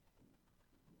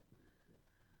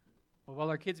Well, while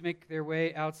our kids make their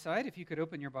way outside, if you could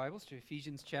open your Bibles to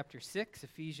Ephesians chapter 6.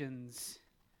 Ephesians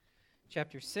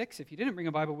chapter 6. If you didn't bring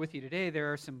a Bible with you today,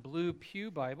 there are some blue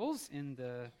pew Bibles in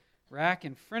the rack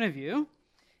in front of you.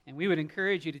 And we would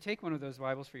encourage you to take one of those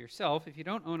Bibles for yourself. If you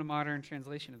don't own a modern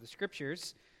translation of the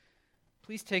Scriptures,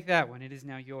 please take that one. It is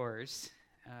now yours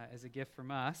as a gift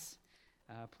from us.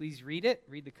 Please read it,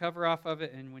 read the cover off of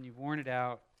it, and when you've worn it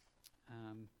out,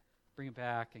 bring it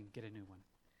back and get a new one.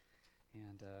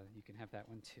 And you can have that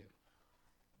one too.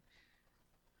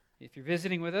 If you're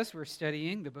visiting with us, we're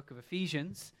studying the book of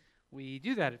Ephesians. We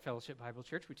do that at Fellowship Bible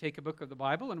Church. We take a book of the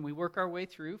Bible and we work our way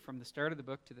through from the start of the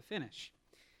book to the finish.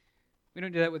 We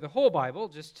don't do that with the whole Bible,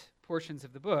 just portions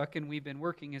of the book, and we've been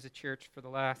working as a church for the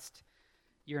last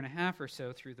year and a half or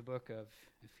so through the book of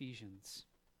Ephesians.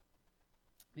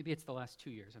 Maybe it's the last 2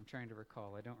 years. I'm trying to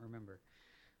recall. I don't remember.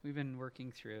 We've been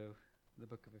working through the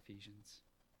book of Ephesians.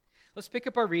 Let's pick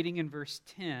up our reading in verse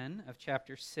 10 of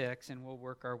chapter 6, and we'll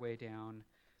work our way down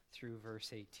through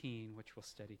verse 18, which we'll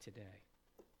study today.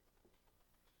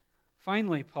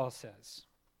 Finally, Paul says,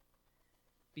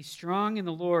 "Be strong in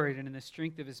the Lord and in the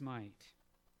strength of his might.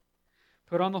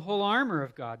 Put on the whole armor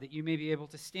of God, that you may be able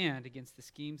to stand against the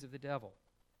schemes of the devil.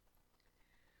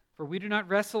 For we do not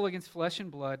wrestle against flesh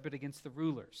and blood, but against the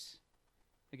rulers,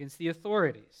 against the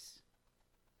authorities,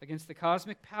 against the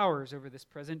cosmic powers over this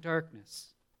present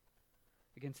darkness,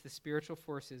 against the spiritual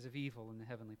forces of evil in the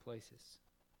heavenly places.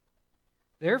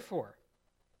 Therefore,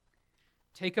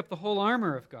 take up the whole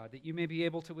armor of God, that you may be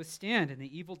able to withstand in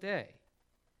the evil day,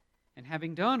 and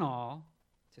having done all,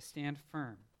 to stand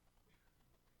firm.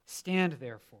 Stand,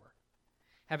 therefore,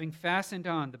 having fastened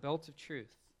on the belt of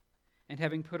truth, and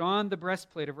having put on the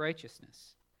breastplate of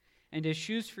righteousness, and as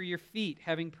shoes for your feet,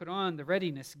 having put on the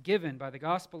readiness given by the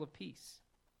gospel of peace.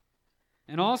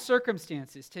 In all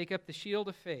circumstances, take up the shield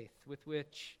of faith with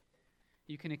which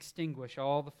you can extinguish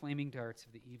all the flaming darts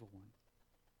of the evil one.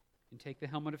 And take the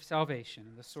helmet of salvation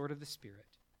and the sword of the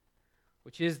Spirit,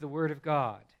 which is the word of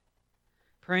God,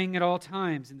 praying at all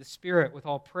times in the Spirit with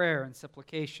all prayer and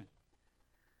supplication.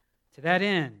 To that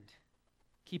end,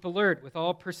 keep alert with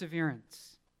all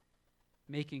perseverance,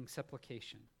 making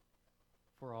supplication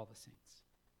for all the saints."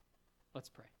 Let's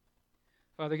pray.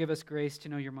 Father, give us grace to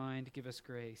know your mind. Give us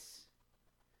grace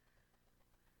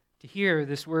to hear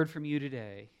this word from you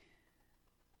today.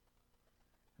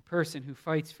 A person who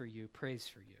fights for you, prays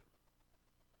for you.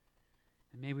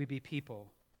 And may we be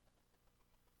people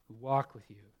who walk with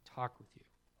you, talk with you,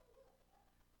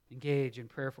 engage in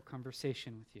prayerful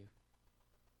conversation with you.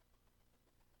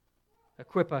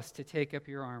 Equip us to take up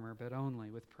your armor, but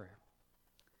only with prayer.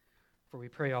 For we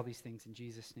pray all these things in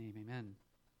Jesus' name, amen.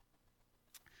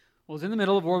 Well, it was in the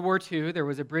middle of World War II. There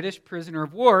was a British prisoner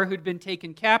of war who'd been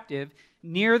taken captive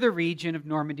near the region of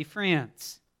Normandy,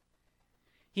 France.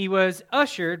 He was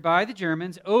ushered by the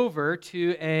Germans over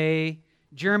to a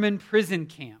German prison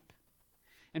camp.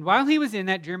 And while he was in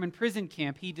that German prison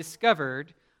camp, he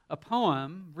discovered a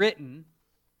poem written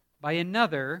by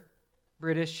another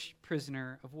British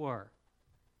prisoner of war.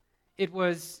 It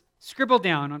was scribbled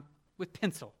down with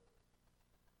pencil.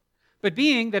 But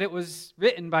being that it was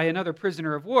written by another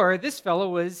prisoner of war, this fellow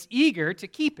was eager to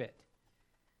keep it.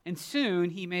 And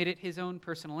soon he made it his own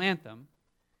personal anthem.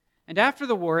 And after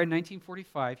the war in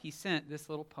 1945, he sent this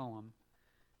little poem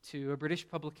to a British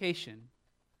publication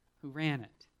who ran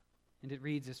it. And it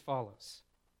reads as follows: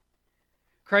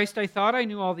 "Christ, I thought I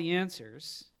knew all the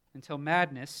answers until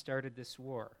madness started this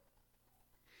war.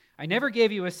 I never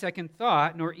gave you a second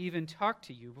thought, nor even talked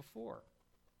to you before.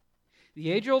 The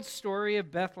age-old story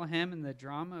of Bethlehem and the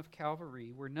drama of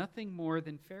Calvary were nothing more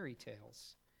than fairy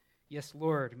tales. Yes,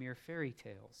 Lord, mere fairy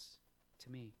tales to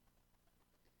me.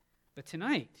 But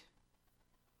tonight,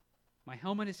 my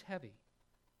helmet is heavy,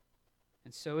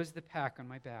 and so is the pack on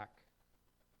my back.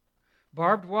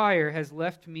 Barbed wire has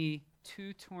left me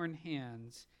 2 torn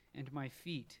hands, and my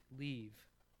feet leave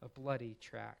a bloody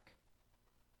track.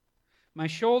 My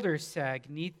shoulders sag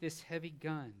 'neath this heavy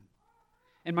gun,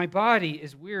 and my body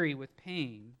is weary with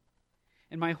pain,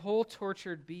 and my whole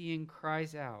tortured being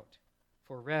cries out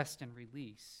for rest and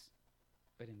release,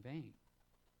 but in vain.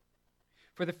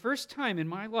 For the first time in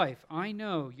my life, I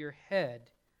know your head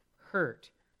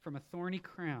hurt from a thorny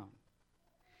crown,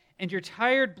 and your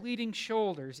tired, bleeding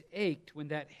shoulders ached when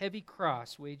that heavy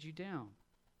cross weighed you down.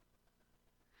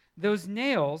 Those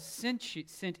nails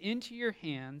sent into your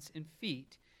hands and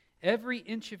feet, every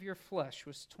inch of your flesh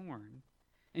was torn,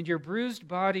 and your bruised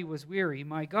body was weary.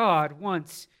 My God,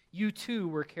 once you too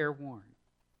were careworn.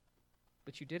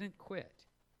 But you didn't quit.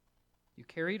 You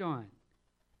carried on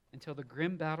until the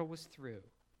grim battle was through,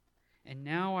 and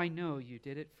now I know you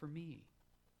did it for me.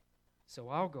 so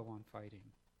I'll go on fighting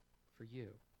for you.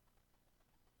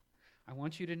 I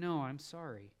want you to know I'm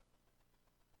sorry.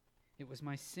 It was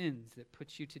my sins that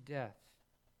put you to death,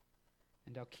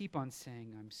 and I'll keep on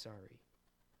saying I'm sorry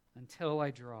until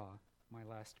I draw my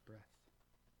last breath.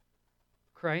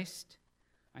 Christ,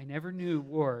 I never knew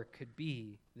war could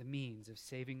be the means of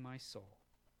saving my soul.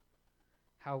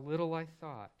 How little I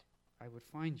thought I would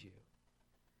find you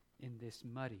in this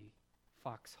muddy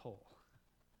foxhole.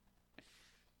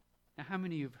 Now, how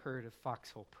many of you have heard of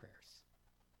foxhole prayers?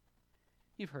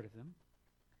 You've heard of them.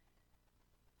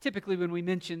 Typically, when we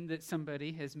mention that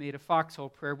somebody has made a foxhole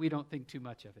prayer, we don't think too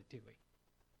much of it, do we?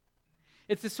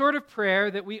 It's the sort of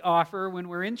prayer that we offer when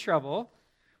we're in trouble.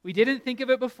 We didn't think of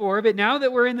it before, but now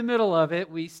that we're in the middle of it,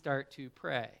 we start to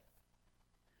pray.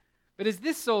 But as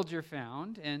this soldier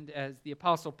found, and as the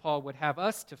Apostle Paul would have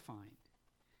us to find,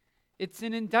 it's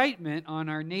an indictment on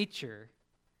our nature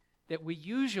that we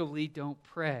usually don't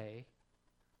pray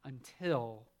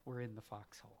until we're in the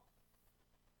foxhole.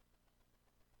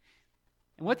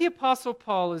 And what the Apostle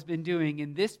Paul has been doing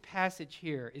in this passage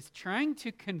here is trying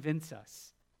to convince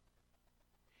us.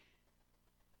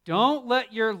 Don't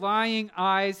let your lying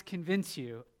eyes convince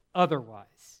you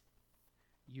otherwise.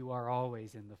 You are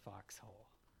always in the foxhole.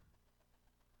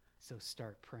 So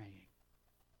start praying.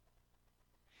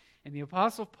 And the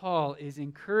Apostle Paul is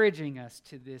encouraging us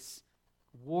to this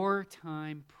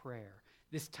wartime prayer,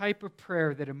 this type of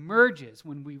prayer that emerges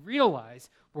when we realize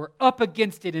we're up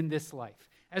against it in this life.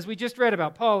 As we just read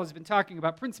about, Paul has been talking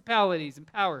about principalities and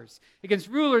powers against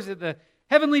rulers of the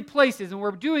heavenly places, and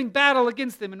we're doing battle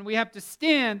against them, and we have to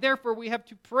stand. Therefore, we have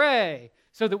to pray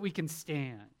so that we can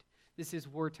stand. This is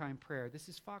wartime prayer. This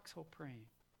is foxhole praying.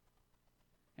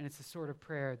 And it's the sort of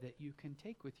prayer that you can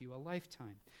take with you a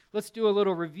lifetime. Let's do a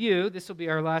little review. This will be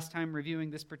our last time reviewing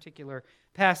this particular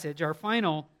passage. Our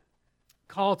final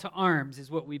call to arms is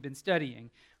what we've been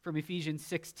studying from Ephesians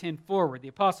 6:10 forward. The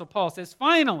Apostle Paul says,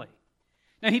 finally.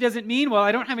 Now, he doesn't mean, well,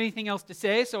 I don't have anything else to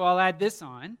say, so I'll add this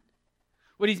on.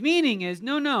 What he's meaning is,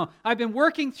 no, I've been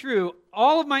working through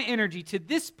all of my energy to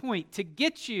this point to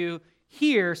get you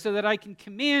here so that I can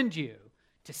command you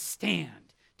to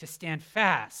stand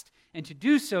fast. And to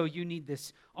do so, you need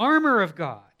this armor of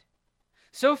God.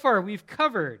 So far, we've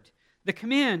covered the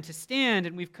command to stand,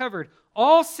 and we've covered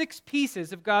all 6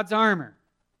 pieces of God's armor.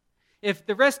 If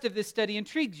the rest of this study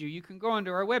intrigues you, you can go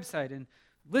onto our website and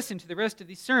listen to the rest of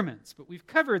these sermons. But we've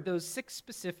covered those 6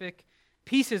 specific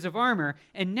pieces of armor,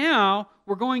 and now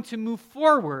we're going to move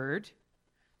forward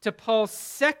to Paul's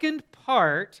second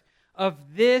part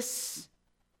of this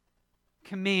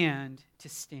command to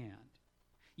stand.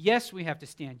 Yes, we have to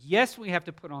stand. Yes, we have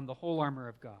to put on the whole armor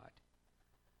of God.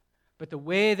 But the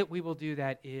way that we will do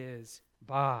that is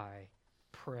by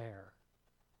prayer.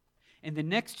 In the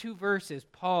next 2 verses,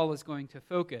 Paul is going to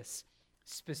focus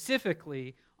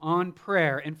specifically on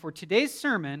prayer. And for today's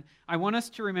sermon, I want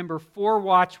us to remember 4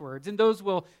 watchwords, and those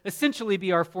will essentially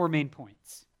be our 4 main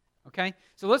points. Okay?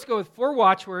 So let's go with 4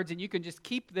 watchwords, and you can just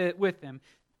keep with them.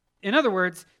 In other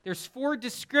words, there's 4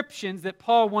 descriptions that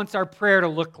Paul wants our prayer to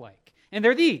look like. And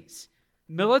they're these: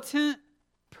 militant,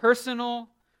 personal,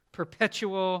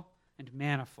 perpetual, and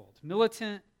manifold.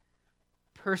 Militant,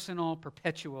 personal,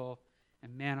 perpetual,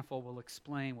 and manifold. We'll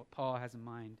explain what Paul has in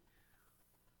mind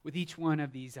with each one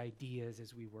of these ideas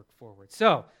as we work forward.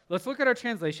 So, let's look at our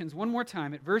translations one more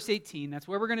time at verse 18. That's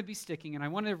where we're going to be sticking, and I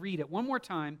want to read it one more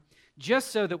time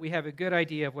just so that we have a good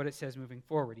idea of what it says moving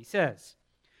forward. He says,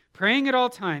 praying at all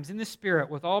times in the Spirit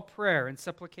with all prayer and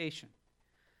supplication.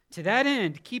 To that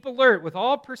end, keep alert with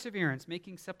all perseverance,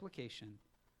 making supplication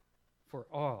for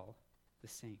all the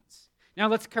saints. Now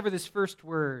let's cover this first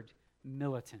word,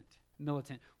 militant.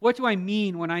 Militant. What do I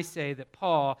mean when I say that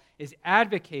Paul is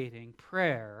advocating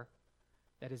prayer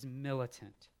that is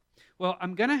militant? Well,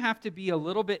 I'm going to have to be a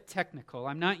little bit technical.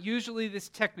 I'm not usually this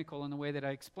technical in the way that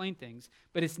I explain things,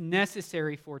 but it's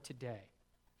necessary for today.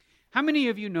 How many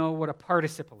of you know what a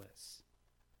participle is?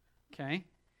 Okay.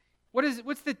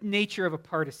 What's the nature of a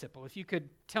participle? If you could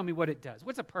tell me what it does.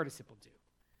 What's a participle do?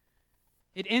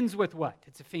 It ends with what?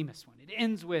 It's a famous one. It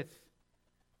ends with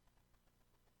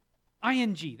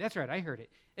ing. That's right, I heard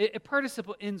it. A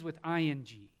participle ends with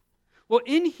ing. Well,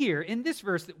 in here, in this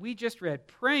verse that we just read,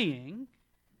 praying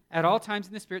at all times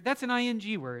in the Spirit, that's an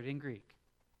ing word in Greek.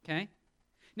 Okay?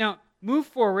 Now, move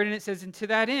forward, and it says, and to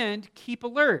that end, keep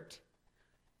alert.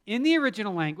 In the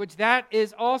original language, that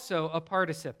is also a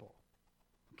participle.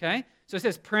 Okay? So it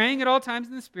says, praying at all times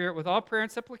in the Spirit with all prayer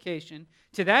and supplication.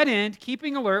 To that end,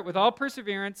 keeping alert with all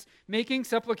perseverance, making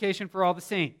supplication for all the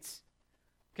saints.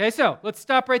 Okay, so let's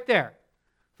stop right there.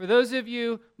 For those of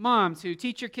you moms who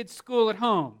teach your kids school at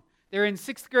home, They're in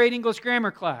 6th grade English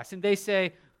grammar class, and they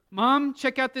say, Mom,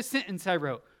 check out this sentence I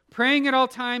wrote. Praying at all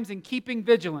times and keeping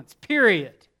vigilance,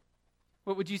 period.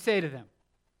 What would you say to them?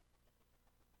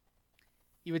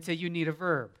 You would say you need a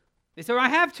verb. They say, well, I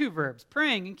have 2 verbs,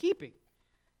 praying and keeping.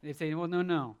 And they'd say, well,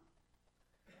 no.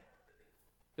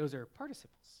 Those are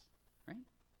participles, right?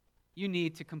 You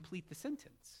need to complete the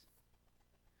sentence.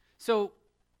 So,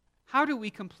 how do we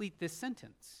complete this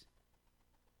sentence?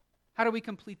 How do we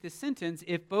complete this sentence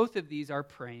if both of these are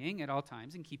praying at all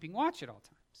times and keeping watch at all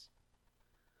times?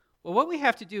 Well, what we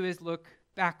have to do is look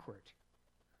backward.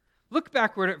 Look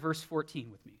backward at verse 14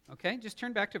 with me, okay? Just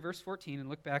turn back to verse 14 and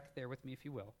look back there with me if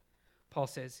you will. Paul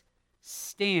says,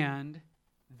 stand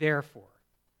therefore.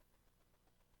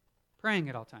 Praying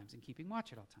at all times and keeping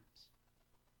watch at all times.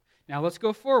 Now let's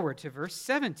go forward to verse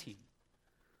 17.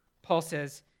 Paul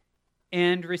says,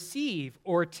 and receive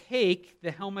or take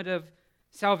the helmet of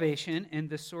salvation and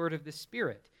the sword of the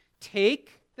Spirit.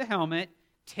 Take the helmet,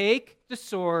 take the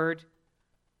sword,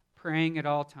 praying at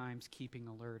all times, keeping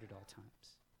alert at all times.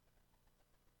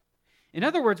 In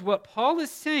other words, what Paul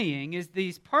is saying is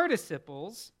these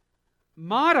participles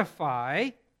modify,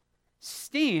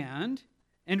 stand,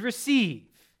 and receive.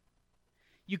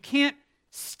 You can't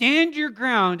stand your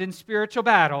ground in spiritual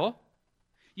battle.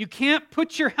 You can't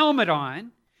put your helmet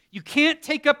on. You can't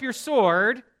take up your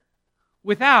sword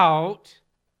without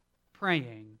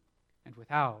praying and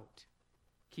without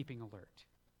keeping alert.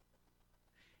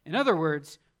 In other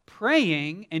words,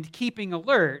 praying and keeping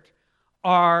alert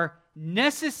are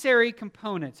necessary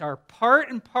components, are part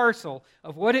and parcel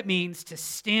of what it means to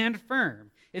stand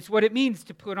firm. It's what it means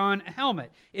to put on a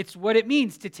helmet. It's what it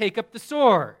means to take up the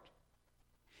sword.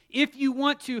 If you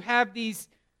want to have these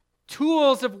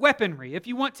tools of weaponry, if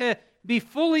you want to be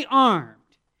fully armed,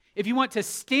 if you want to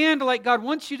stand like God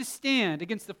wants you to stand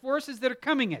against the forces that are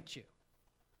coming at you,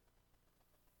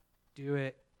 do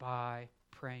it by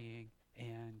praying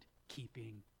and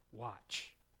keeping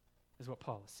watch, is what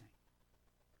Paul is saying.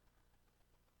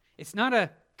 It's not a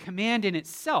command in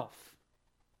itself.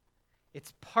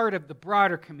 It's part of the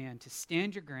broader command to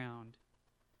stand your ground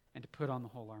and to put on the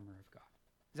whole armor of God.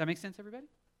 Does that make sense, everybody?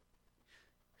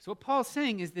 So what Paul is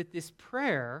saying is that this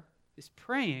prayer, this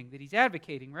praying that he's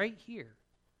advocating right here,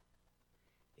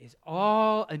 is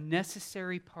all a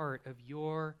necessary part of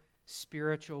your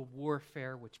spiritual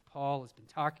warfare, which Paul has been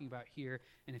talking about here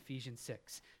in Ephesians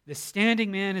 6. The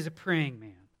standing man is a praying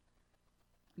man.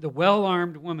 The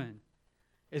well-armed woman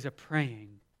is a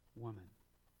praying woman.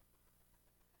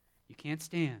 You can't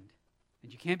stand,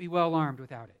 and you can't be well-armed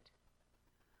without it.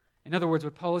 In other words,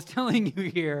 what Paul is telling you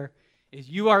here is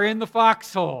you are in the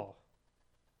foxhole.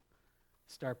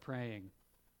 Start praying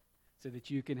so that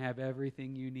you can have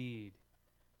everything you need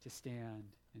to stand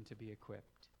and to be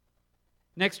equipped.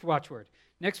 Next watchword.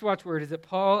 Next watchword is that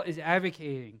Paul is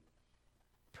advocating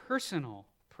personal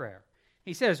prayer.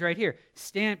 He says right here,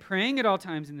 stand praying at all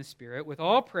times in the Spirit with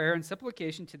all prayer and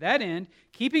supplication to that end,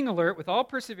 keeping alert with all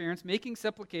perseverance, making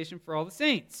supplication for all the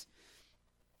saints.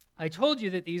 I told you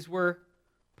that these were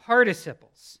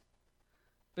participles,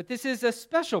 but this is a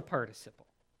special participle.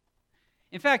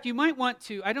 In fact, you might want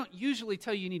to, I don't usually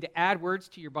tell you need to add words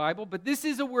to your Bible, but this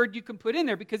is a word you can put in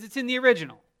there because it's in the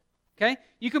original. Okay?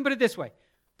 You can put it this way,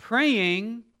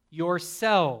 praying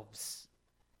yourselves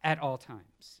at all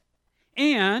times.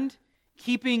 And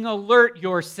keeping alert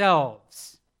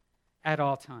yourselves at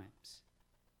all times.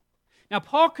 Now,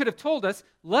 Paul could have told us,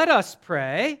 let us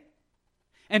pray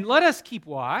and let us keep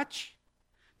watch,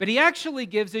 but he actually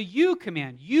gives a you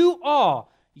command. You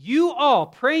all,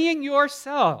 praying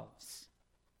yourselves.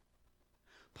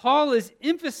 Paul is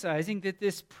emphasizing that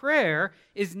this prayer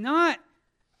is not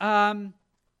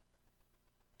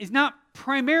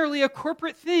primarily a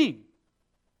corporate thing.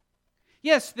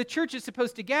 Yes, the church is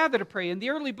supposed to gather to pray. In the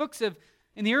early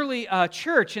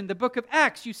church, in the book of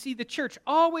Acts, you see the church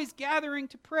always gathering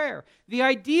to prayer. The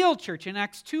ideal church in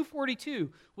Acts 2:42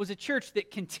 was a church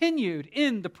that continued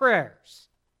in the prayers.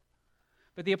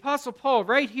 But the Apostle Paul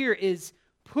right here is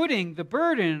putting the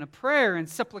burden of prayer and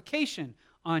supplication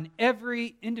on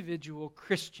every individual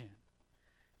Christian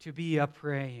to be a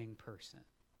praying person.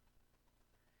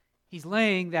 He's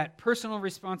laying that personal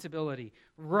responsibility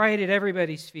right at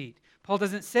everybody's feet. Paul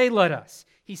doesn't say, let us.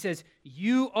 He says,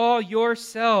 you all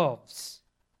yourselves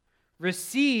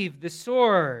receive the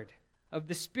sword of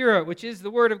the Spirit, which is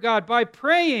the Word of God, by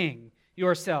praying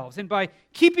yourselves and by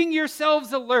keeping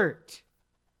yourselves alert.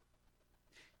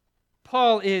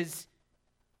 Paul is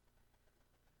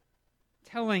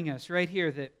telling us right here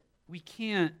that we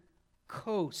can't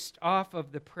coast off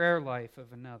of the prayer life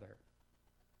of another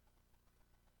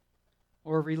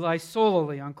or rely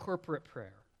solely on corporate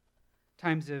prayer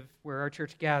times of where our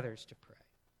church gathers to pray.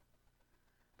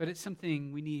 But it's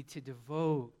something we need to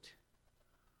devote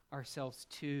ourselves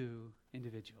to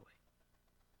individually.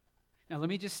 Now, let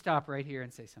me just stop right here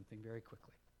and say something very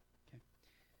quickly. Okay?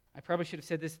 I probably should have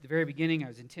said this at the very beginning. I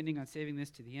was intending on saving this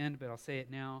to the end, but I'll say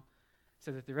it now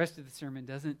so that the rest of the sermon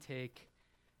doesn't take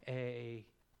a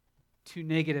too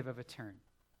negative of a turn.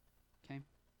 Okay?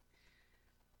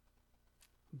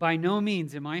 By no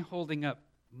means am I holding up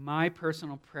my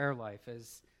personal prayer life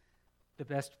as the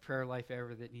best prayer life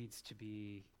ever that needs to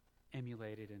be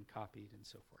emulated and copied and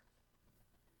so forth.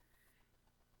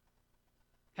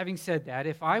 Having said that,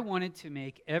 if I wanted to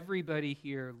make everybody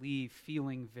here leave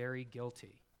feeling very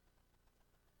guilty,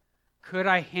 could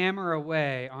I hammer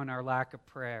away on our lack of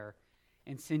prayer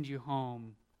and send you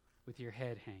home with your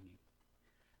head hanging?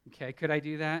 Okay, could I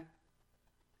do that?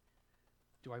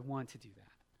 Do I want to do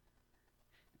that?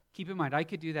 Keep in mind, I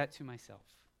could do that to myself.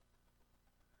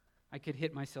 I could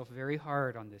hit myself very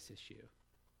hard on this issue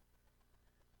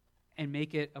and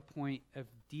make it a point of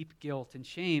deep guilt and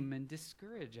shame and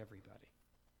discourage everybody.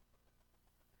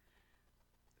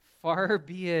 Far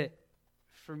be it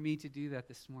for me to do that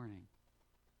this morning.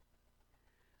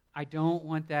 I don't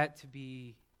want that to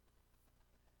be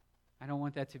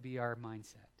our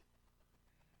mindset.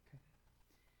 Okay.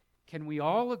 Can we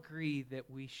all agree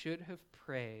that we should have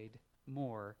prayed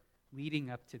more leading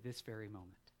up to this very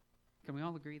moment? Can we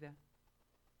all agree that?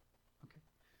 Okay.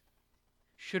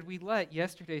 Should we let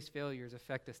yesterday's failures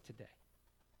affect us today?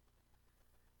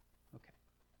 Okay.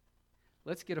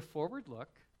 Let's get a forward look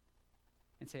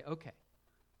and say, okay,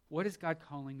 what is God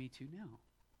calling me to now?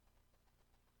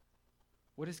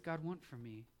 What does God want from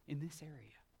me in this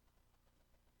area?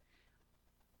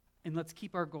 And let's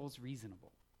keep our goals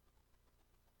reasonable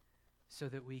so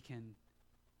that we can,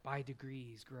 by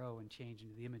degrees, grow and change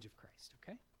into the image of Christ,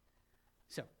 okay?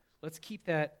 So, let's keep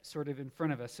that sort of in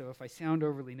front of us. So if I sound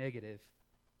overly negative,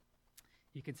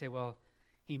 you can say, well,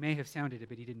 he may have sounded it,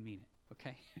 but he didn't mean it,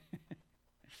 okay?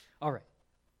 All right.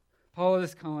 Paul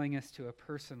is calling us to a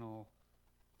personal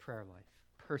prayer life.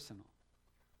 Personal.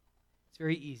 It's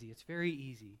very easy. It's very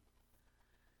easy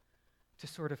to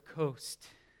sort of coast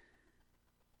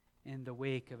in the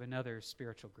wake of another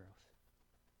spiritual growth.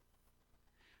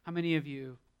 How many of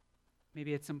you,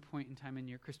 maybe at some point in time in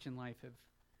your Christian life, have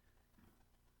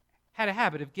had a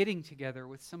habit of getting together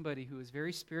with somebody who is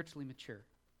very spiritually mature?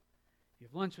 You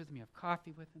have lunch with them, you have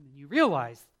coffee with them, and you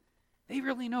realize they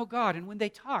really know God, and when they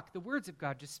talk, the words of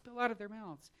God just spill out of their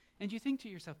mouths. And you think to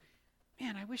yourself,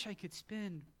 man, I wish I could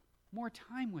spend more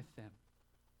time with them.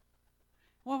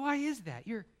 Well, why is that?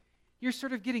 You're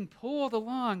sort of getting pulled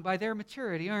along by their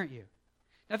maturity, aren't you?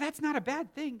 Now, that's not a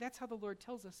bad thing. That's how the Lord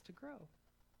tells us to grow.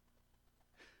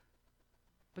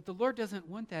 But the Lord doesn't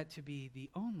want that to be the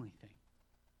only thing.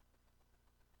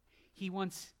 He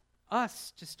wants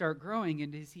us to start growing,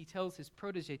 and as he tells his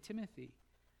protege Timothy,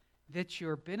 that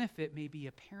your benefit may be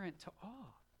apparent to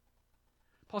all.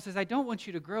 Paul says, I don't want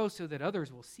you to grow so that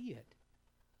others will see it.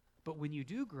 But when you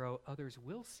do grow, others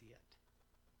will see it.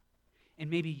 And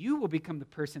maybe you will become the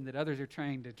person that others are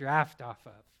trying to draft off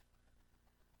of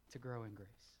to grow in grace.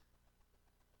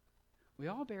 We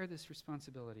all bear this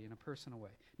responsibility in a personal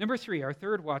way. Number 3, our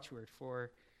third watchword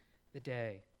for the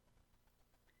day.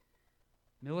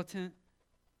 Militant.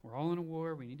 We're all in a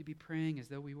war. We need to be praying as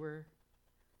though we were.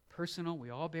 Personal, we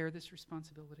all bear this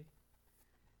responsibility.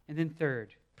 And then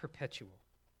third, perpetual.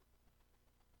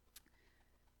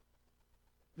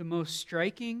 The most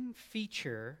striking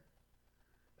feature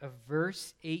of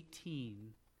verse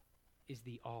 18 is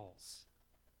the alls.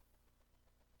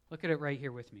 Look at it right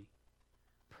here with me.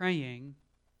 Praying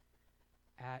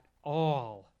at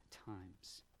all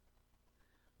times,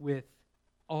 with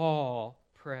all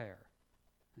prayer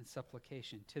and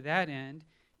supplication. To that end,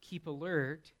 keep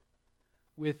alert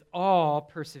with all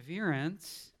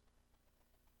perseverance,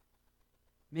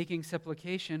 making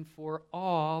supplication for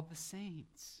all the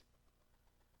saints.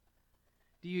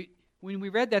 When we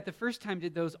read that the first time,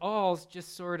 did those alls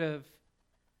just sort of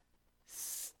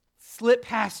slip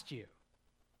past you?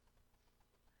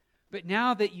 But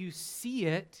now that you see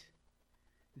it,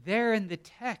 there in the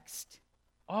text,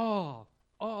 all.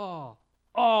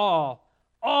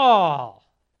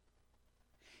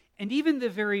 And even the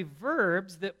very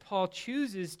verbs that Paul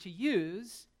chooses to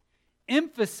use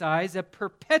emphasize a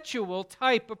perpetual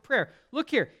type of prayer. Look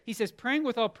here. He says, praying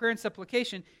with all prayer and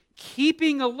supplication,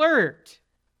 keeping alert.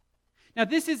 Now,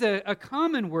 this is a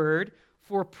common word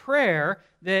for prayer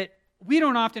that we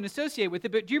don't often associate with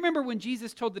it, but do you remember when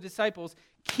Jesus told the disciples,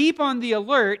 keep on the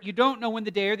alert, you don't know when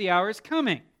the day or the hour is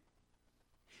coming?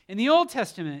 In the Old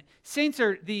Testament,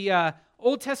 the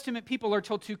Old Testament people are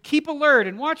told to keep alert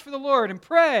and watch for the Lord and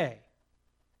pray.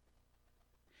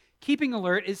 Keeping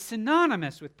alert is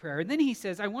synonymous with prayer. And then he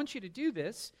says, I want you to do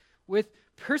this with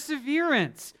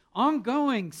perseverance,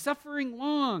 ongoing, suffering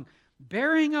long,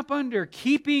 bearing up under,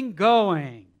 keeping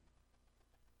going.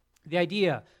 The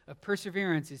idea of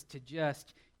perseverance is to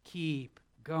just keep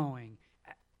going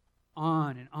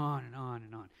on and on and on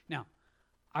and on. Now,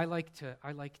 I like to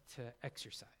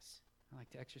exercise. I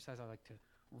like to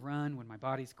run when my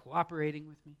body's cooperating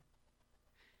with me.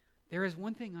 There is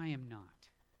one thing I am not.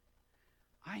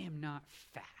 I am not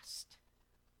fast.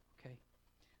 Okay?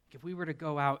 If we were to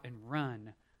go out and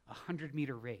run a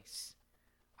 100-meter race,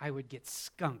 I would get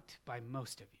skunked by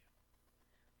most of you.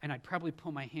 And I'd probably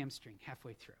pull my hamstring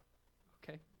halfway through.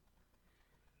 Okay?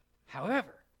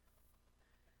 However,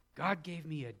 God gave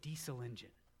me a diesel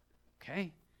engine.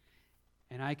 Okay?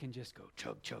 And I can just go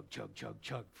chug, chug, chug, chug,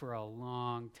 chug for a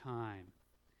long time.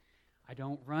 I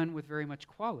don't run with very much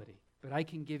quality, but I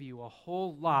can give you a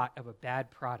whole lot of a bad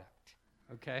product.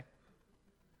 Okay?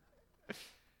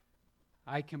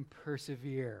 I can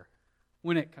persevere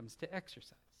when it comes to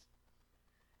exercise.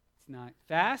 It's not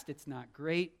fast, it's not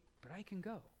great, but I can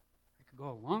go. I can go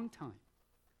a long time.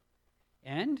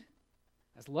 And,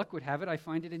 as luck would have it, I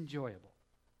find it enjoyable.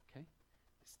 Okay?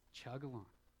 Just chug along.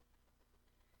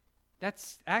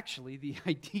 That's actually the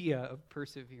idea of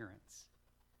perseverance.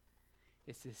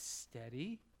 It's this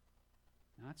steady,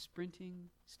 not sprinting,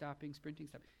 stopping, sprinting,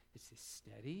 stopping. It's this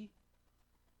steady,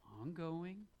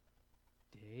 ongoing,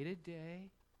 day-to-day,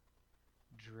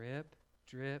 drip,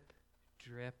 drip,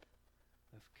 drip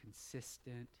of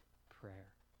consistent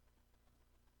prayer.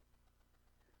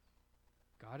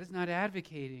 God is not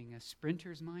advocating a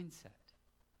sprinter's mindset.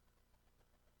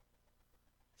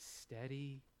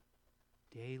 Steady,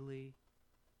 daily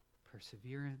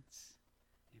perseverance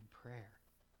in prayer.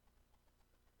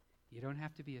 You don't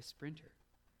have to be a sprinter.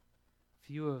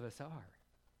 Few of us are.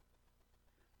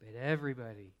 But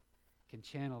everybody can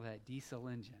channel that diesel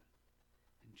engine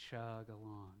and chug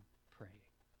along praying,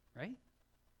 right?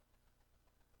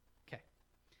 Okay.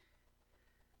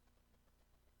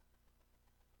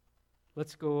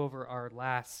 Let's go over our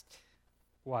last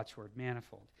watchword,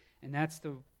 manifold. And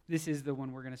this is the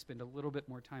one we're going to spend a little bit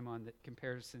more time on in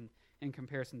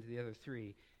comparison to the other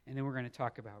three. And then we're going to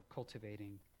talk about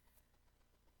cultivating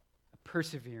a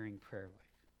persevering prayer life.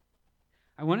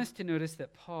 I want us to notice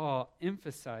that Paul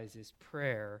emphasizes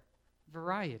prayer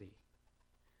variety.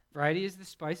 Variety is the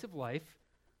spice of life.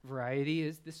 Variety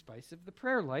is the spice of the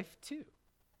prayer life too.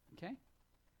 Okay?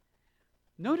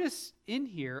 Notice in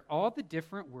here all the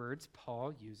different words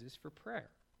Paul uses for prayer.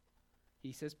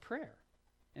 He says prayer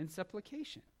and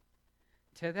supplication.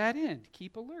 To that end,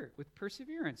 keep alert with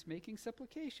perseverance, making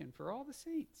supplication for all the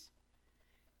saints.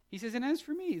 He says, and as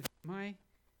for me,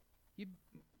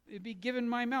 it'd be given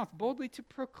my mouth boldly to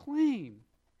proclaim.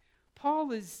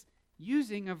 Paul is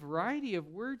using a variety of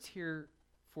words here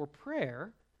for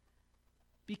prayer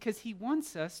because he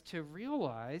wants us to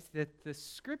realize that the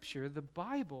Scripture, the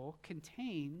Bible,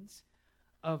 contains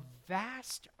a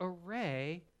vast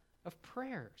array of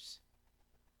prayers.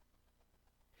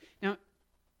 Now,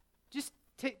 just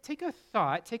take a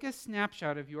thought, take a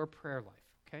snapshot of your prayer life,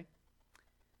 okay?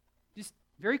 Just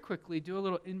very quickly do a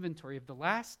little inventory of the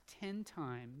last 10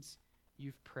 times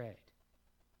you've prayed.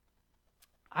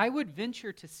 I would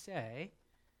venture to say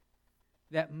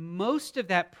that most of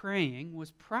that praying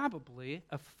was probably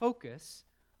a focus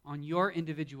on your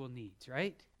individual needs,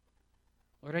 right?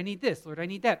 Lord, I need this. Lord, I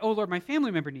need that. Oh, Lord, my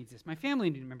family member needs this. My family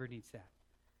member needs that.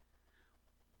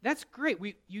 That's great.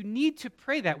 You need to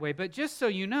pray that way, but just so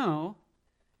you know,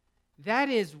 that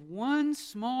is one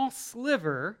small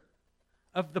sliver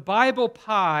of the Bible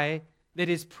pie that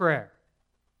is prayer.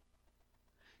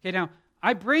 Okay, now,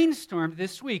 I brainstormed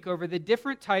this week over the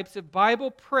different types of Bible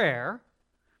prayer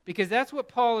because that's what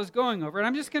Paul is going over. And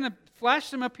I'm just going to flash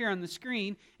them up here on the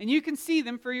screen, and you can see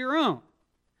them for your own.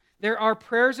 There are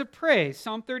prayers of praise,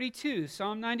 Psalm 32,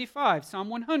 Psalm 95, Psalm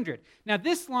 100. Now,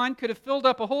 this line could have filled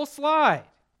up a whole slide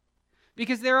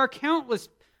because there are countless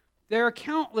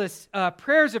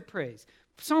prayers of praise.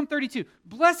 Psalm 32,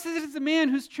 blessed is the man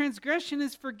whose transgression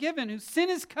is forgiven, whose sin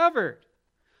is covered.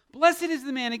 Blessed is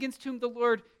the man against whom the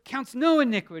Lord counts no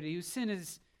iniquity, whose sin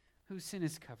is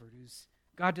covered, whose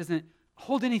God doesn't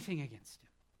hold anything against him.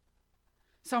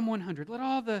 Psalm 100, let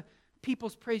all the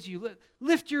peoples praise you.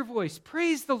 Lift your voice,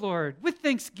 praise the Lord with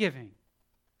thanksgiving.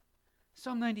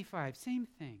 Psalm 95, same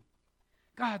thing.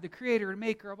 God, the creator and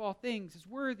maker of all things, is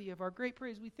worthy of our great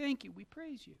praise. We thank you, we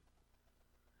praise you.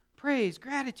 Praise,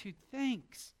 gratitude,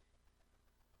 thanks.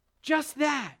 Just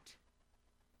that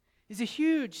is a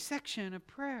huge section of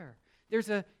prayer. There's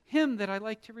a hymn that I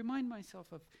like to remind myself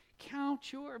of.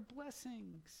 Count your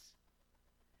blessings.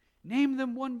 Name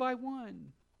them one by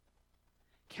one.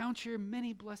 Count your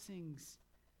many blessings.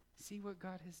 See what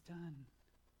God has done.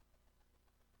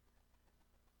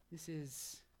 This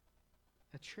is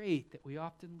a trait that we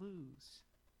often lose.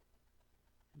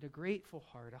 And a grateful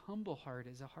heart, a humble heart,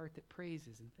 is a heart that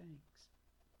praises and thanks.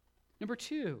 Number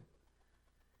 2,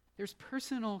 there's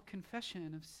personal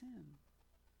confession of sin.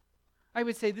 I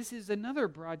would say this is another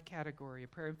broad category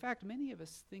of prayer. In fact, many of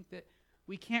us think that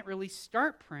we can't really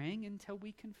start praying until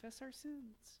we confess our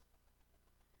sins.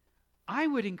 I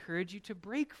would encourage you to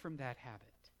break from that habit.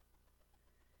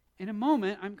 In a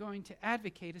moment, I'm going to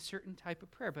advocate a certain type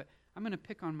of prayer, but I'm going to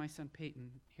pick on my son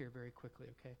Peyton here very quickly,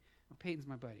 okay? Well, Peyton's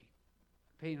my buddy.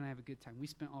 Peyton and I have a good time. We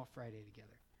spent all Friday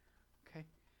together, okay?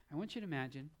 I want you to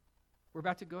imagine we're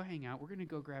about to go hang out. We're going to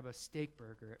go grab a steak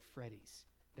burger at Freddy's.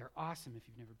 They're awesome if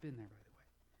you've never been there, by the way.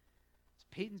 So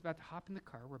Peyton's about to hop in the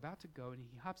car. We're about to go, and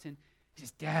he hops in. He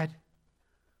says, Dad,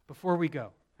 before we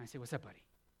go. And I say, what's up, buddy?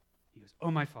 He goes,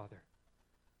 oh, my Father,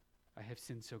 I have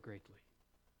sinned so greatly.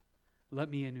 Let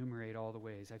me enumerate all the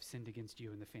ways I've sinned against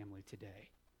you and the family today.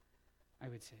 I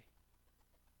would say,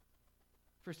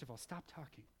 first of all, stop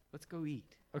talking. Let's go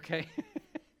eat, okay?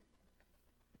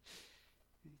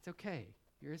 It's okay.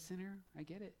 You're a sinner. I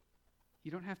get it.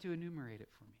 You don't have to enumerate it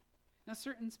for me. Now,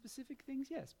 certain specific things,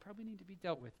 yes, probably need to be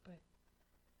dealt with, but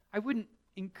I wouldn't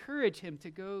encourage him to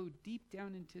go deep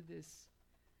down into this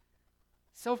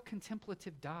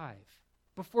self-contemplative dive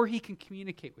before he can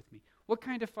communicate with me. What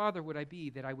kind of father would I be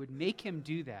that I would make him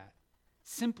do that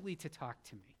simply to talk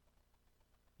to me?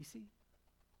 You see?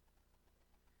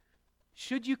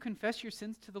 Should you confess your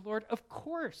sins to the Lord? Of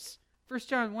course. 1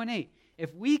 John 1:8.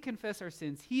 If we confess our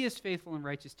sins, he is faithful and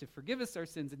righteous to forgive us our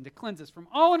sins and to cleanse us from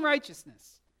all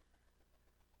unrighteousness.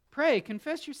 Pray,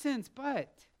 confess your sins,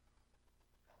 but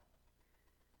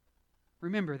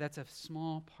remember, that's a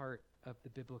small part of the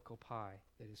biblical pie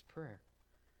that is prayer.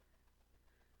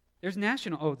 There's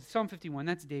Psalm 51,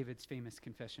 that's David's famous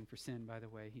confession for sin, by the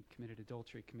way. He committed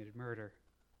adultery, committed murder.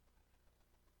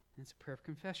 And it's a prayer of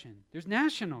confession. There's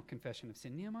national confession of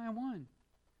sin, Nehemiah 1.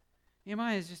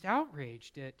 Nehemiah is just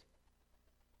outraged at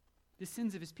the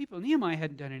sins of his people. Nehemiah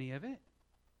hadn't done any of it.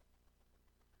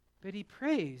 But he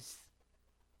prays,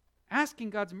 asking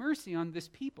God's mercy on this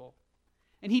people.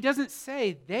 And he doesn't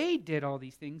say they did all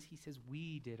these things. He says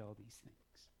we did all these things.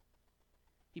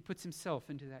 He puts himself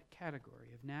into that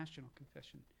category of national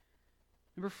confession.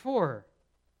 Number 4,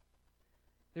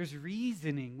 there's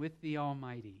reasoning with the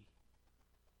Almighty.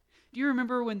 Do you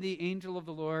remember when the angel of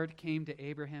the Lord came to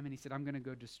Abraham and he said, I'm going to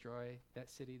go destroy that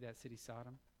city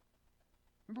Sodom?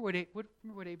 Remember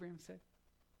what Abraham said?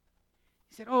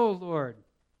 He said, oh, Lord,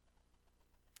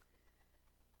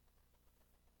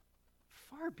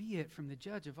 far be it from the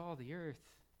judge of all the earth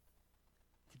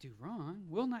to do wrong.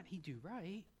 Will not he do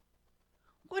right?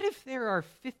 What if there are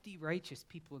 50 righteous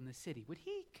people in the city? Would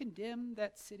he condemn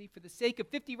that city for the sake of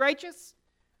 50 righteous?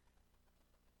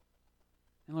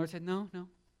 And the Lord said, no.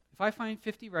 If I find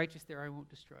 50 righteous there, I won't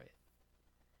destroy it.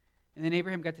 And then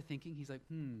Abraham got to thinking. He's like,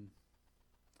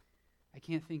 I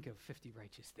can't think of 50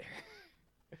 righteous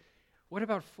there. What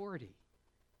about 40?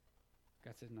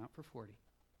 God said, not for 40.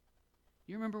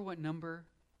 You remember what number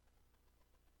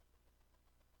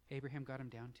Abraham got him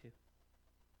down to?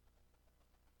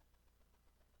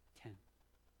 10.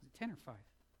 Was it 10 or 5?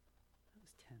 That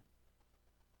was 10.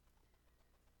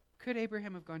 Could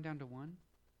Abraham have gone down to 1?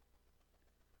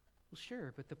 Well,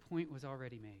 sure, but the point was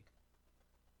already made.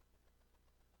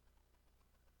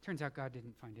 Turns out God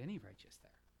didn't find any righteous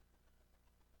there.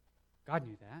 God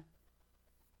knew that.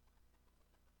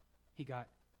 He got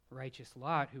righteous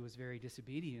Lot, who was very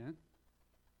disobedient,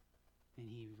 and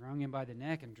he wrung him by the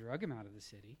neck and drug him out of the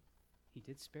city. He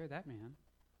did spare that man,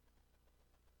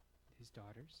 his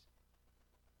daughters.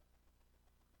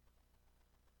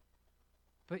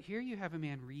 But here you have a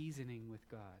man reasoning with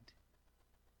God.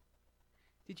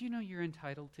 Did you know you're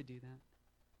entitled to do that?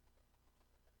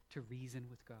 To reason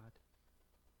with God,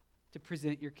 to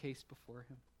present your case before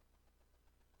him,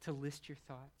 to list your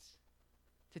thoughts,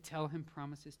 to tell him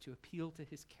promises, to appeal to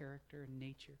his character and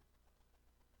nature.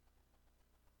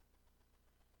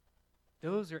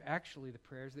 Those are actually the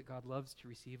prayers that God loves to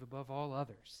receive above all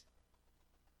others.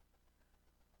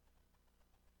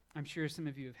 I'm sure some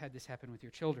of you have had this happen with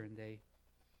your children. They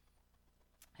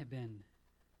have been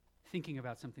thinking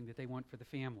about something that they want for the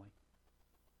family.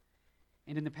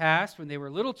 And in the past, when they were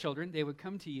little children, they would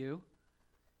come to you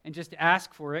and just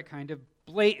ask for it kind of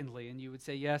blatantly, and you would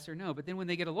say yes or no. But then when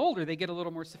they get a little older, they get a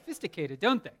little more sophisticated,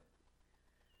 don't they?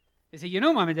 They say,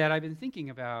 Mom and Dad, I've been thinking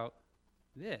about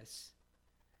this.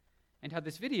 and how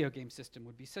this video game system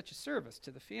would be such a service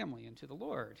to the family and to the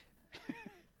Lord.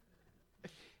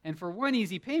 And for one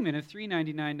easy payment of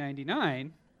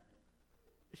 $399.99,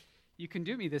 you can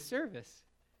do me this service.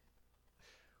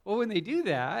 Well, when they do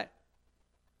that,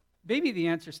 maybe the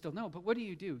answer is still no, but what do?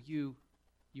 You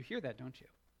hear that, don't you?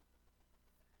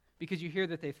 Because you hear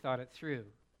that they've thought it through.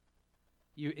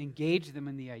 You engage them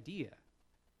in the idea.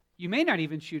 You may not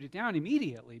even shoot it down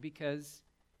immediately because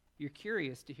you're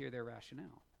curious to hear their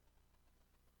rationale.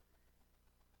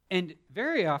 And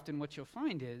very often what you'll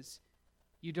find is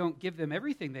you don't give them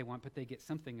everything they want, but they get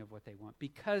something of what they want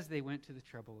because they went to the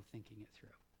trouble of thinking it through.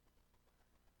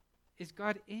 Is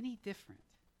God any different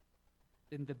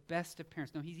than the best of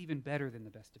parents? No, he's even better than the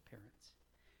best of parents.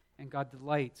 And God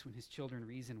delights when his children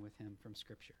reason with him from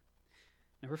Scripture.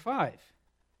 Number 5,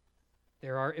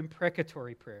 there are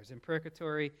imprecatory prayers.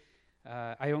 Imprecatory,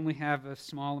 I only have a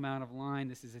small amount of line.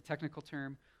 This is a technical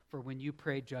term for when you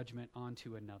pray judgment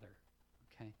onto another.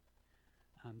 Okay,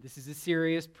 this is a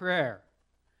serious prayer.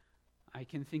 I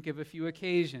can think of a few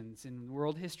occasions in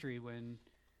world history when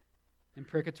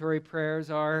imprecatory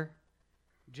prayers are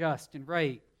just and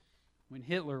right. When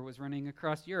Hitler was running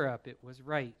across Europe, it was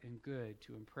right and good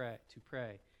to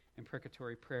pray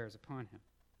imprecatory prayers upon him.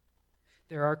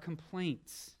 There are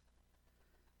complaints.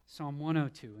 Psalm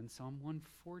 102 and Psalm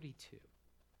 142.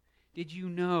 Did you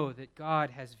know that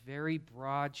God has very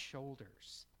broad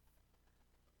shoulders?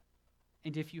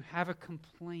 And if you have a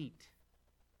complaint,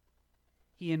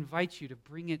 he invites you to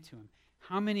bring it to him.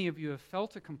 How many of you have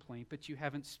felt a complaint, but you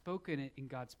haven't spoken it in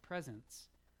God's presence?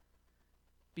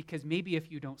 Because maybe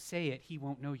if you don't say it, he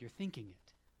won't know you're thinking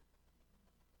it.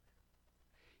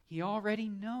 He already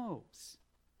knows.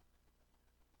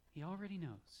 He already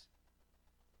knows.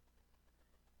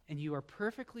 And you are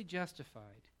perfectly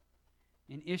justified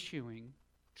in issuing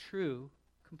true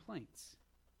complaints.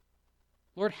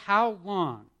 Lord, how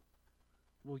long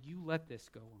will you let this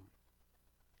go on?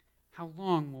 How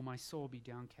long will my soul be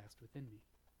downcast within me?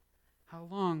 How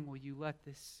long will you let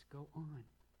this go on?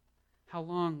 How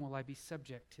long will I be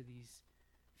subject to these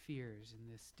fears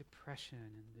and this depression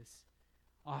and this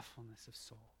awfulness of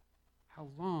soul? How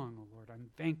long, O Lord, I'm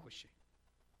vanquishing?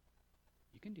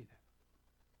 You can do that.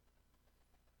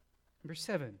 Number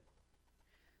 7,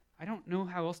 I don't know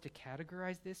how else to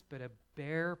categorize this, but a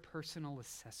bare personal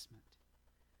assessment.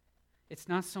 It's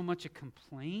not so much a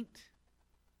complaint,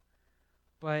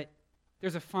 but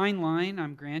there's a fine line.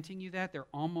 I'm granting you that. They're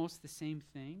almost the same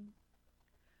thing.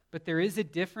 But there is a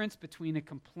difference between a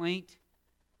complaint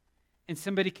and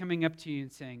somebody coming up to you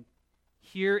and saying,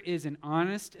 here is an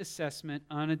honest assessment,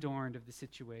 unadorned, of the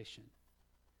situation.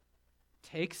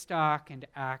 Take stock and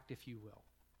act if you will.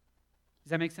 Does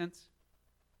that make sense?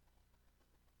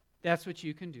 That's what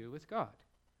you can do with God.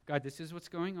 God, this is what's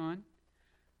going on.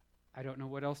 I don't know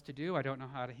what else to do. I don't know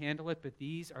how to handle it, but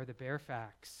these are the bare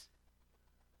facts.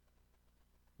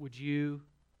 Would you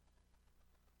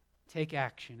take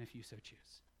action if you so choose?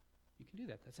 You can do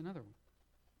that. That's another one.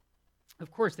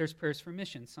 Of course, there's prayers for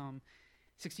mission. Psalm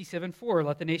 67:4,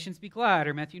 let the nations be glad,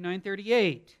 or Matthew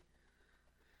 9:38.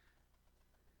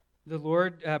 The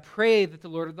Lord, pray that the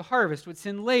Lord of the harvest would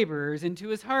send laborers into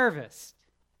his harvest.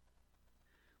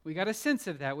 We got a sense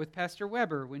of that with Pastor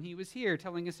Weber when he was here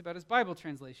telling us about his Bible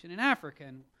translation in Africa,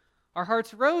 and our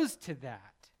hearts rose to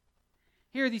that.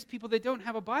 Here are these people that don't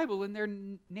have a Bible in their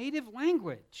native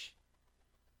language.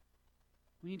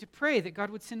 We need to pray that God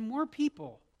would send more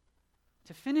people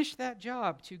to finish that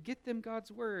job, to get them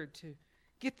God's word, to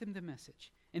get them the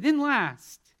message. And then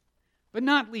last, but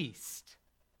not least,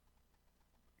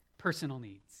 personal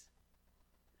needs.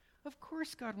 Of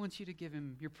course God wants you to give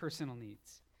him your personal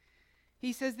needs.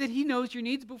 He says that he knows your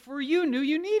needs before you knew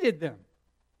you needed them.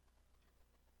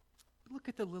 Look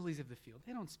at the lilies of the field.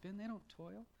 They don't spin, they don't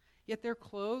toil, yet they're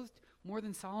clothed more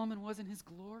than Solomon was in his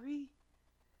glory.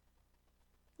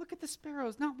 Look at the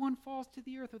sparrows. Not one falls to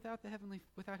the earth without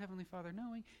Heavenly Father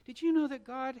knowing. Did you know that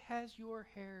God has your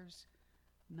hairs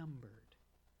numbered?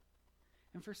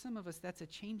 And for some of us, that's a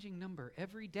changing number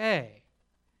every day.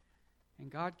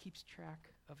 And God keeps track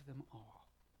of them all.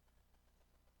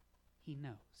 He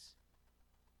knows.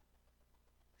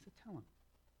 So tell him.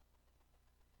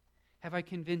 Have I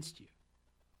convinced you?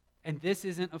 And this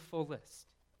isn't a full list.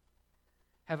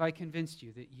 Have I convinced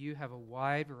you that you have a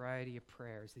wide variety of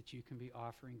prayers that you can be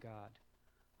offering God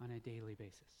on a daily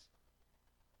basis?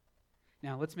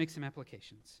 Now, let's make some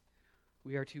applications.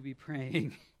 We are to be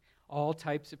praying all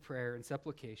types of prayer and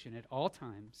supplication at all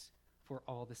times for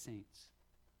all the saints.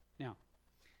 Now,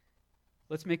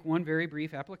 let's make one very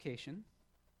brief application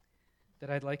that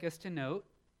I'd like us to note.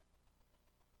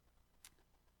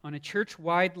 On a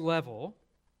church-wide level,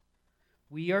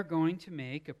 we are going to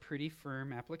make a pretty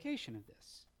firm application of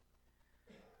this.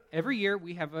 Every year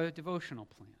we have a devotional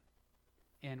plan,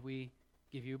 and we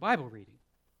give you a Bible reading.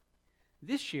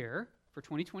 This year, for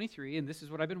 2023, and this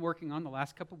is what I've been working on the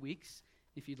last couple weeks,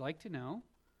 if you'd like to know,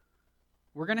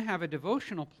 we're going to have a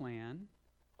devotional plan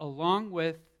along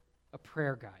with a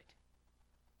prayer guide.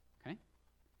 Okay?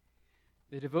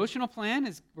 The devotional plan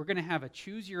is, we're going to have a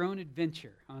choose your own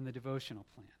adventure on the devotional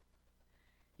plan.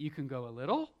 You can go a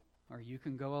little, or you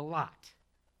can go a lot.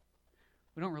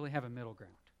 We don't really have a middle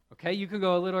ground. Okay? You can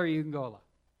go a little or you can go a lot.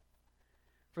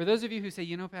 For those of you who say,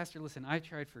 Pastor, listen, I've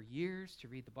tried for years to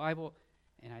read the Bible,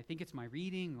 and I think it's my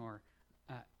reading, or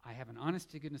I have an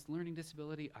honest-to-goodness learning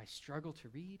disability, I struggle to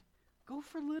read, go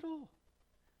for little.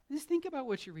 Just think about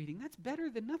what you're reading. That's better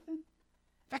than nothing.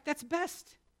 In fact, that's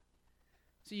best.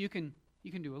 So you can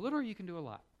do a little or you can do a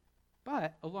lot.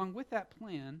 But along with that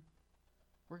plan,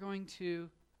 we're going to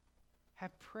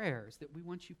have prayers that we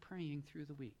want you praying through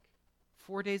the week.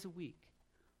 4 days a week.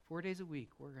 4 days a week,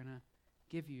 we're going to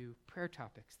give you prayer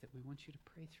topics that we want you to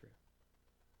pray through,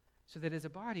 so that as a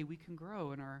body we can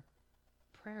grow in our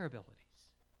prayer abilities.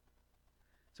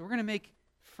 So we're going to make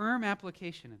firm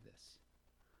application of this.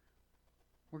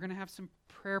 We're going to have some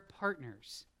prayer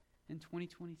partners in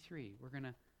 2023. We're going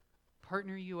to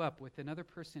partner you up with another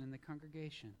person in the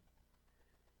congregation,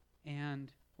 and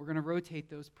we're going to rotate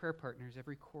those prayer partners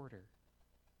every quarter.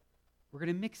 We're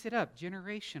going to mix it up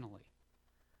generationally.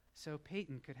 So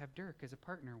Peyton could have Dirk as a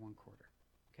partner one quarter.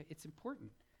 Okay, it's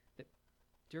important that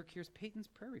Dirk hears Peyton's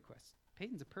prayer requests.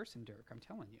 Peyton's a person, Dirk, I'm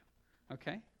telling you.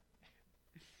 Okay?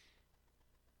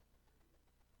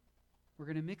 We're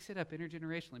going to mix it up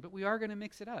intergenerationally, but we are going to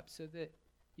mix it up so that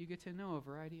you get to know a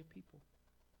variety of people.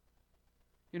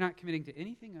 You're not committing to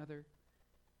anything other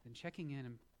than checking in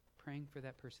and praying for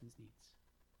that person's needs.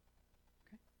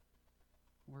 Okay?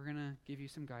 We're going to give you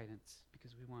some guidance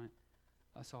because we want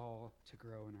us all to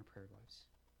grow in our prayer lives.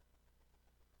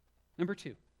 Number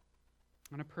 2,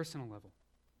 on a personal level.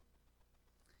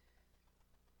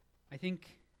 I think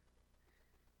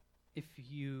if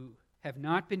you have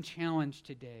not been challenged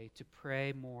today to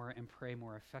pray more and pray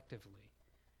more effectively,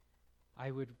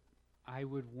 I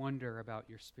would wonder about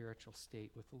your spiritual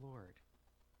state with the Lord.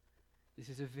 This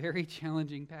is a very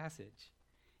challenging passage.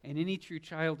 And any true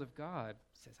child of God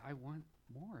says, I want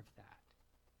more of that.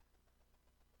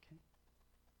 Okay?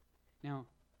 Now,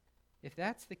 if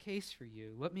that's the case for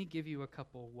you, let me give you a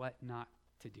couple what not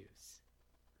to do's.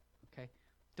 Okay?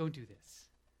 Don't do this.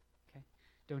 Okay?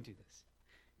 Don't do this.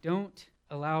 Don't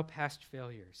allow past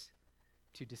failures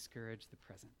to discourage the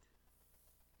present.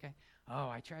 Okay? Oh,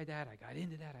 I tried that. I got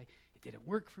into that. It didn't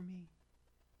work for me.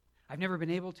 I've never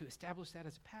been able to establish that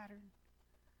as a pattern.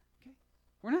 Okay?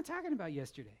 We're not talking about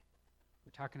yesterday.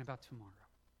 We're talking about tomorrow.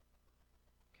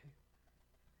 Okay?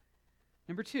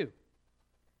 Number 2,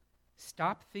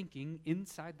 stop thinking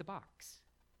inside the box.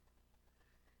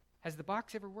 Has the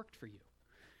box ever worked for you?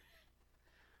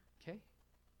 Okay?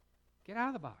 Get out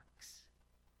of the box.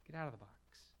 Get out of the box.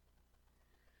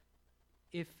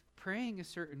 If praying a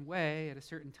certain way at a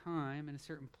certain time in a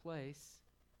certain place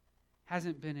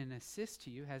hasn't been an assist to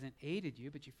you, hasn't aided you,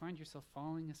 but you find yourself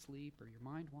falling asleep or your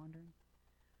mind wandering,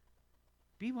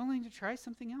 be willing to try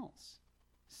something else,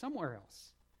 somewhere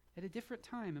else, at a different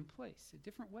time and place, a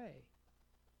different way.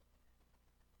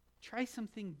 Try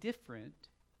something different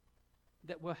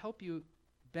that will help you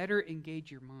better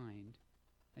engage your mind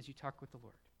as you talk with the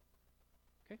Lord.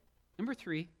 Okay? Number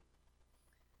 3,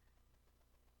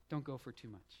 don't go for too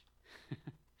much.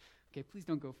 Okay, please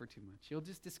don't go for too much. You'll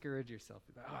just discourage yourself.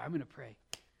 Oh, I'm going to pray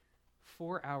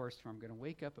 4 hours tomorrow. I'm going to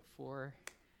wake up at 4,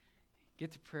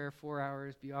 get to prayer 4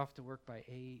 hours, be off to work by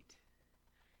 8.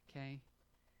 Okay?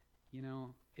 You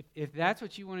know, if that's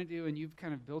what you want to do and you've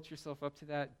kind of built yourself up to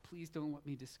that, please don't let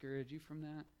me discourage you from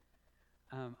that.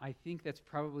 I think that's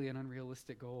probably an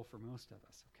unrealistic goal for most of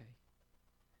us, okay?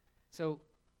 So,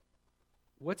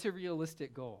 what's a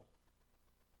realistic goal?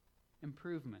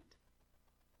 Improvement.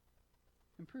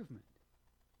 Improvement.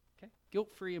 Okay?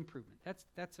 Guilt-free improvement.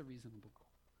 That's a reasonable goal.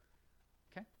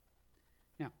 Okay?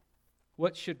 Now,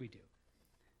 what should we do?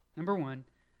 Number 1,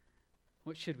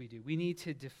 what should we do? We need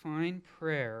to define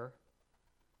prayer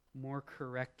more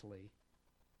correctly.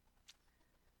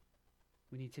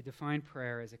 We need to define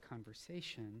prayer as a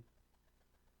conversation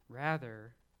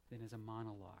rather than as a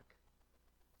monologue.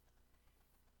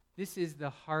 This is the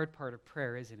hard part of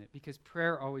prayer, isn't it? Because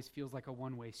prayer always feels like a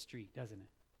one-way street, doesn't it?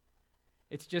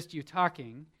 It's just you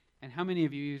talking, and how many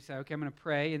of you say, okay, I'm going to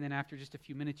pray, and then after just a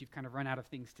few minutes, you've kind of run out of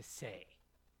things to say?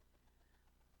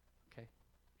 Okay?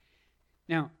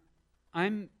 Now,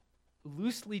 I'm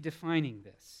loosely defining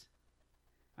this.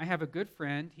 I have a good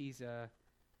friend. He's a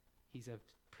He's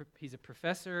a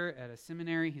professor at a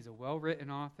seminary. He's a well-written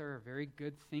author, a very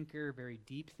good thinker, very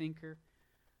deep thinker.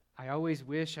 I always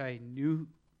wish I knew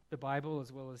the Bible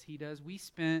as well as he does. We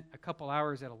spent a couple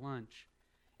hours at a lunch,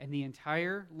 and the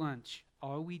entire lunch,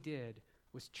 all we did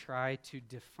was try to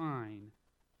define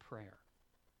prayer.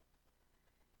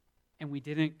 And we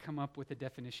didn't come up with a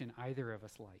definition either of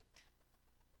us liked.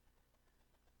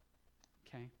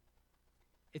 Okay?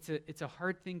 It's a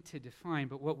hard thing to define,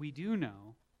 but what we do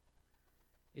know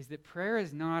is that prayer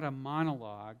is not a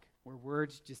monologue where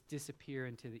words just disappear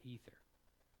into the ether.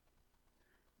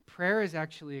 Prayer is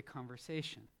actually a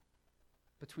conversation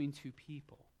between two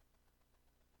people.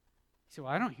 So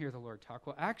I don't hear the Lord talk.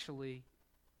 Well, actually,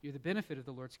 you're the benefit of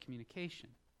the Lord's communication.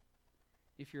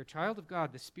 If you're a child of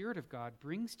God, the Spirit of God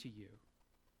brings to you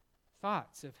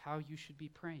thoughts of how you should be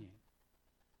praying.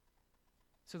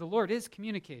 So the Lord is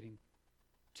communicating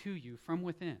to you from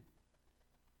within.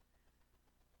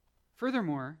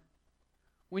 Furthermore,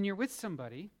 when you're with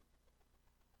somebody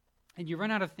and you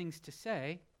run out of things to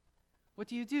say, what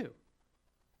do? Do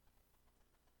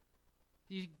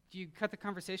you cut the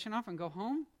conversation off and go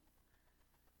home?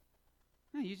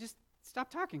 No, you just stop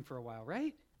talking for a while,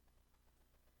 right?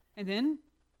 And then,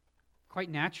 quite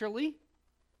naturally,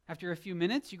 after a few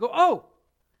minutes, you go, oh,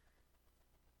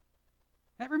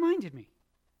 that reminded me.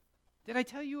 Did I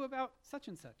tell you about such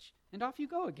and such? And off you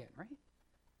go again, right?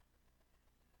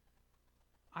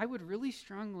 I would really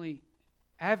strongly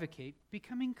advocate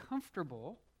becoming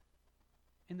comfortable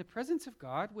in the presence of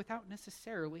God without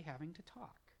necessarily having to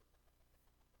talk.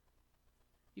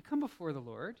 You come before the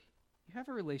Lord. You have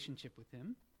a relationship with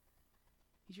him.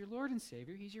 He's your Lord and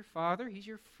Savior. He's your Father. He's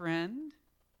your friend.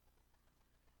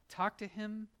 Talk to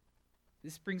him.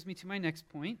 This brings me to my next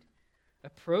point.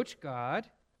 Approach God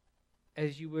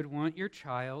as you would want your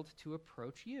child to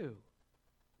approach you.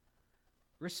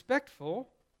 Respectful,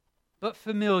 but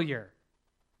familiar.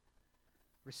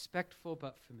 Respectful,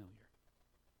 but familiar.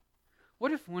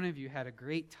 What if one of you had a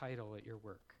great title at your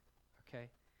work, okay?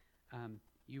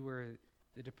 You were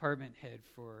the department head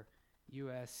for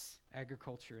U.S.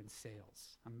 Agriculture and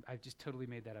Sales. I've just totally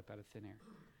made that up out of thin air.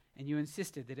 And you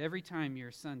insisted that every time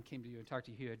your son came to you and talked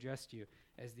to you, he addressed you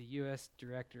as the U.S.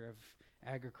 Director of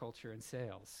Agriculture and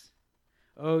Sales.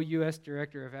 Oh, U.S.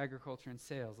 Director of Agriculture and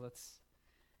Sales,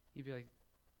 you'd be like,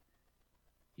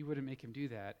 you wouldn't make him do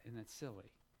that, and that's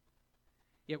silly.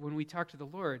 Yet when we talk to the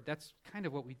Lord, that's kind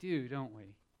of what we do, don't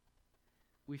we?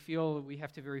 We feel that we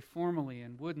have to very formally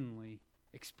and woodenly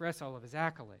express all of his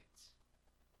accolades.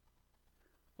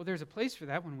 Well, there's a place for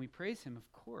that when we praise him,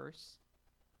 of course.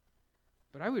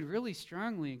 But I would really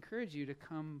strongly encourage you to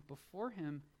come before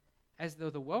him as though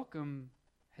the welcome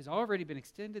has already been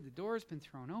extended, the door has been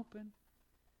thrown open.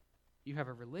 You have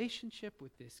a relationship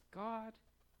with this God.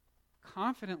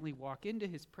 Confidently walk into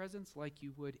his presence like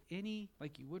you would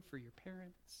for your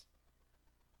parents,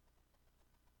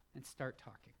 and start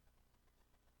talking.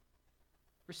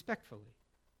 Respectfully,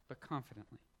 but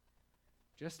confidently.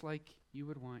 Just like you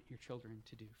would want your children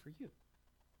to do for you.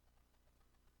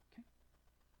 Okay?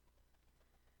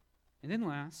 And then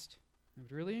last, I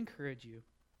would really encourage you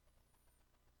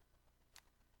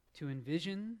to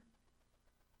envision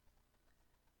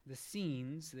the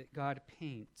scenes that God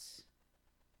paints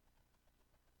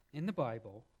in the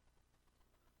Bible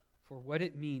for what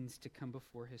it means to come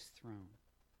before his throne.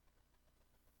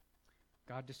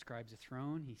 God describes a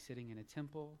throne. He's sitting in a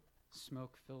temple.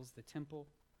 Smoke fills the temple.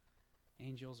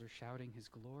 Angels are shouting his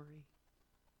glory.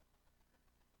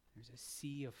 There's a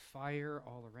sea of fire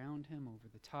all around him over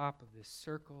the top of this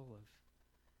circle of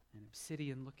an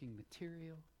obsidian-looking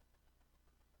material.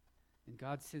 And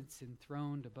God sits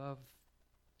enthroned above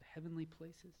the heavenly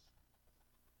places.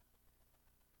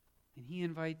 And he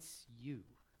invites you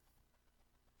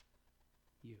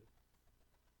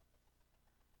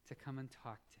to come and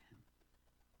talk to him.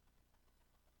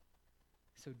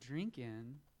 So drink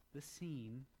in the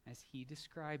scene as he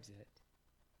describes it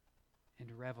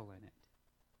and revel in it,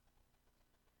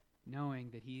 knowing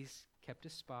that he's kept a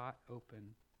spot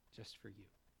open just for you.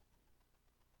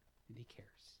 And he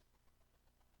cares.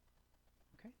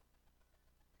 Okay?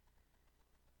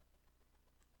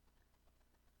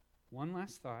 One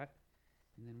last thought,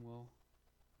 and then we'll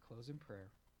close in prayer.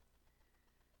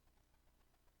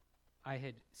 I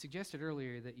had suggested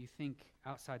earlier that you think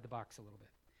outside the box a little bit.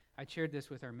 I shared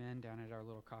this with our men down at our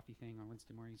little coffee thing on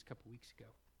Wednesday mornings a couple weeks ago.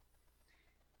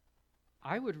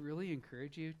 I would really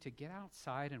encourage you to get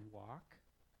outside and walk,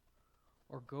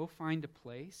 or go find a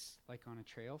place, like on a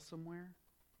trail somewhere.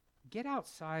 Get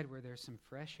outside where there's some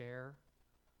fresh air,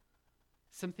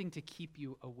 something to keep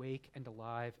you awake and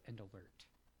alive and alert.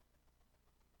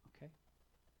 Okay?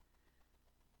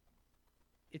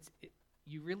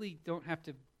 you really don't have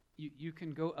to, you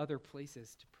can go other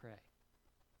places to pray.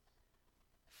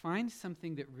 Find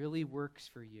something that really works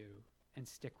for you and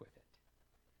stick with it.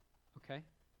 Okay?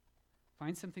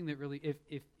 Find something that really,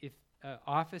 if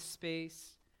office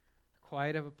space,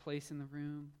 quiet of a place in the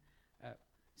room.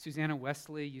 Susanna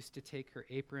Wesley used to take her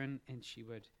apron and she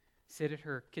would sit at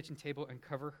her kitchen table and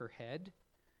cover her head.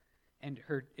 And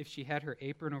if she had her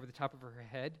apron over the top of her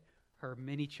head, her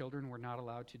many children were not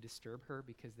allowed to disturb her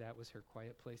because that was her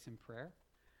quiet place in prayer.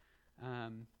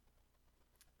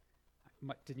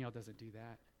 Danielle doesn't do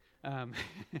that.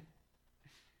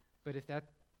 But if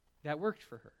that worked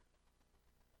for her.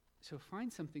 So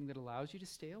find something that allows you to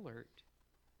stay alert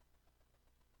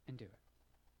and do it.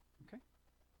 Okay?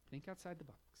 Think outside the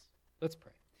box. Let's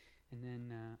pray. And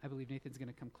then I believe Nathan's going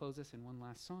to come close us in one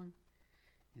last song,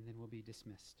 and then we'll be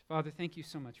dismissed. Father, thank you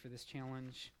so much for this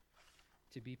challenge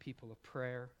to be people of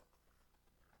prayer.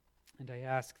 And I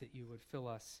ask that you would fill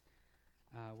us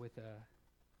with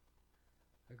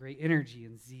a great energy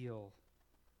and zeal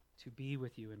to be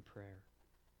with you in prayer.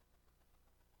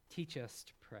 Teach us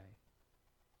to pray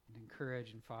and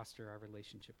encourage and foster our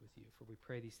relationship with you. For we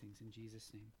pray these things in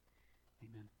Jesus' name.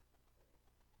 Amen.